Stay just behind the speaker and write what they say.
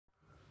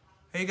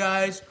Hey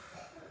guys,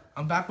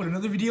 I'm back with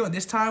another video, and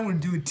this time we're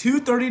doing two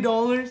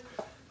 $30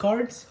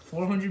 cards,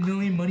 400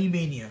 million Money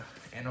Mania,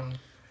 and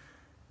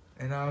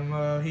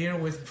I'm here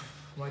with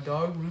my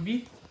dog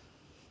Ruby.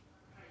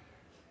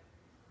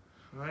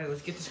 All right,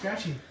 let's get to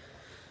scratching.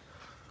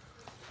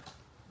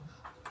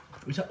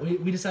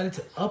 We decided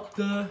to up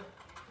the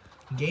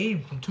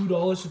game from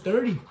 $2 to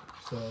 30,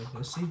 so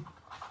let's see.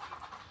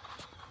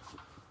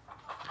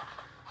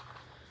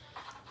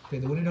 Okay,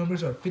 the winning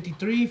numbers are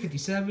 53,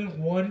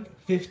 57, 1,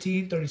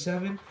 15,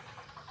 37,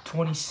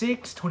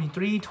 26,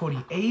 23,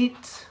 28,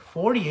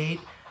 48,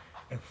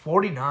 and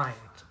 49.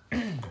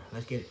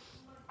 Let's get it.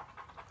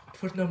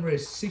 First number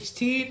is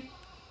 16.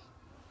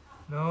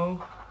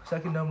 No.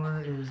 Second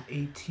number is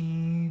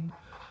 18.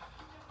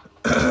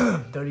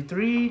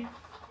 33.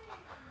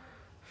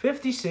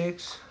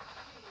 56.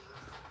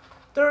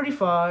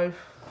 35.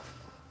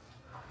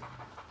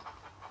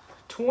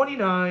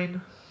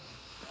 29.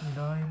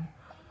 9.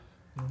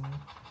 No.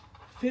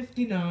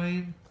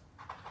 59,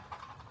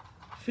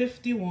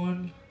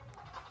 51,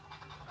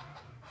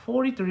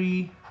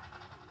 43,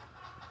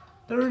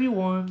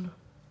 31,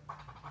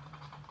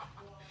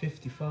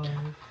 55,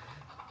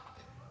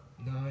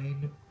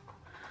 9,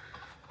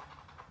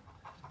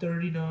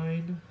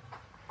 39,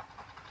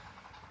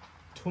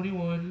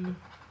 21,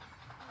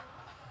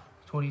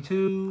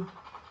 22,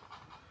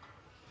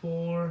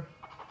 4,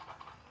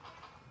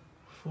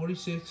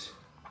 46,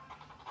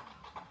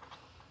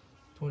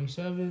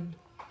 27,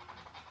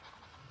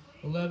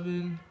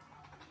 11,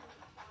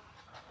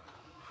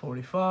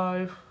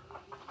 45,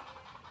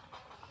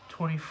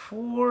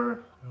 24,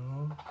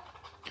 no,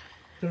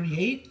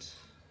 38,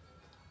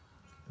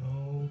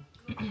 no,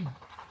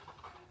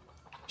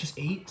 just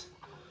 8,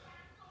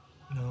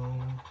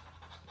 no,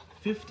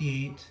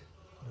 58,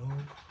 no,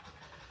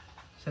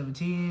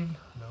 17,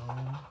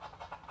 no,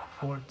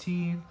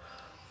 14,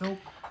 nope,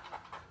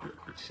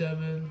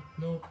 7,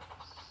 nope,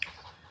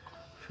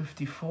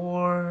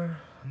 54,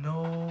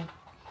 no,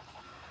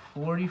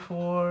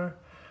 44,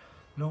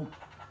 nope,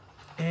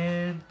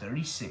 and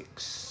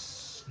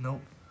 36,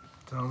 nope.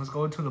 So let's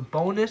go into the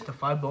bonus, the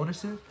 5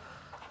 bonuses.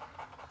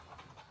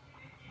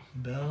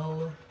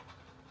 Bell,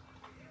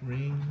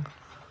 ring,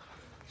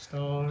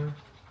 star,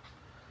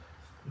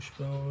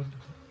 wishbone,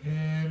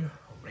 and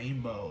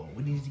rainbow.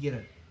 We need to get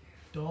a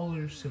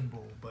dollar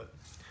symbol, but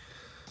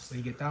when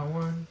you get that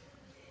one,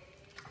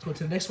 let's go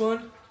to the next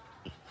one.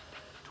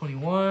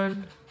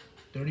 21,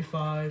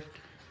 35,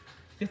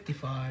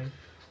 55,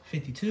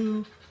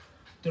 52,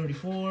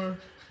 34,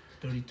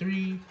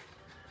 33,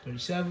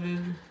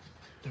 37,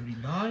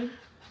 39,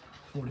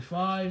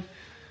 45,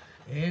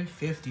 and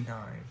 59.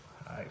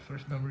 All right,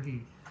 first number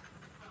here.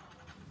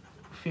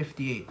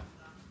 58.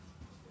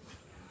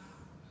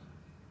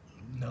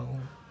 No.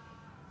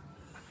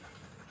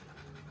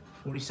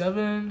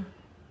 47.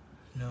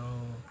 No.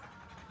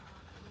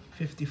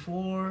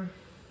 54.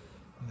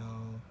 No.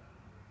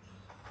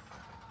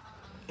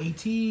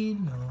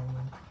 18. No.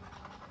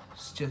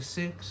 It's just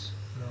 6.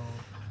 No.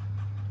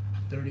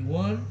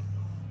 31.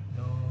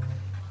 No.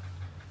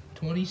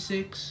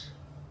 26.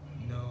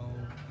 No.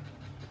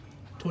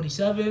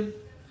 27.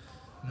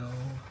 No.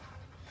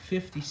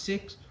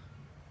 56.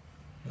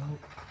 No.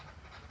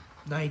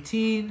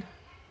 19.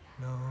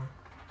 No.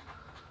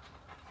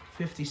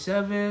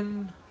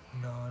 57.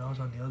 No, that was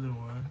on the other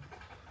one.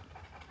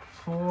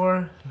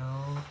 4.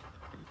 No.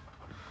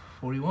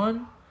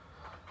 41.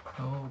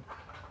 No.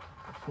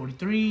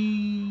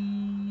 43.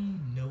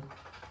 Nope.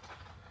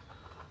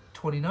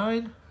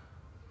 29.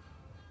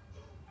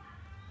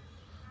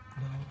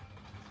 No.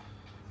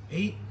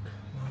 8.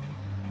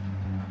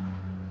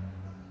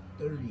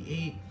 No.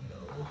 38.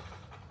 No.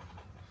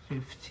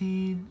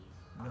 15.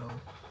 No.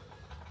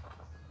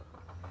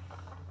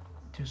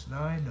 Just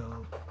 9.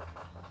 No.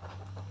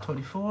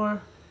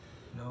 24.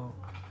 No.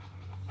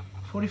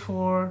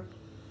 44.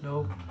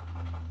 No.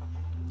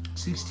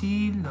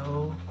 16.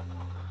 No.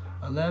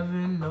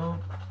 11. No.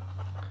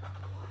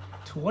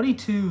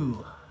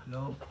 22.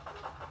 No.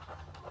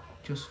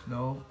 Just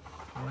no.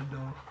 1.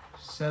 No.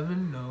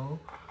 7. No.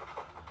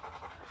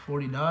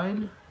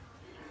 49.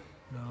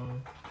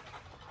 No.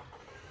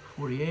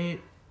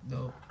 48.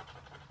 No.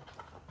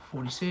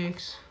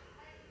 46.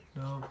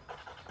 No.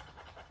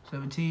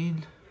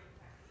 17.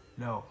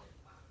 No.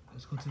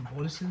 Let's go to the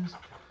bonuses.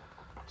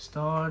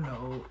 Star,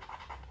 no.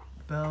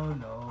 Bell,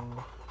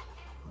 no.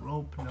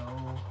 Rope,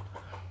 no.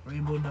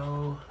 Rainbow,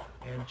 no.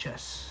 And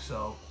chess.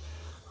 So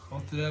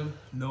both of them,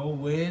 no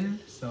win.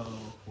 So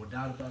we're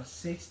down about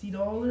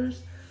 $60,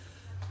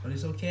 but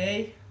it's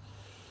okay.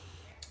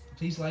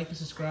 Please like and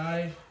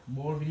subscribe.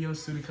 More videos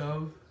soon to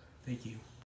come. Thank you.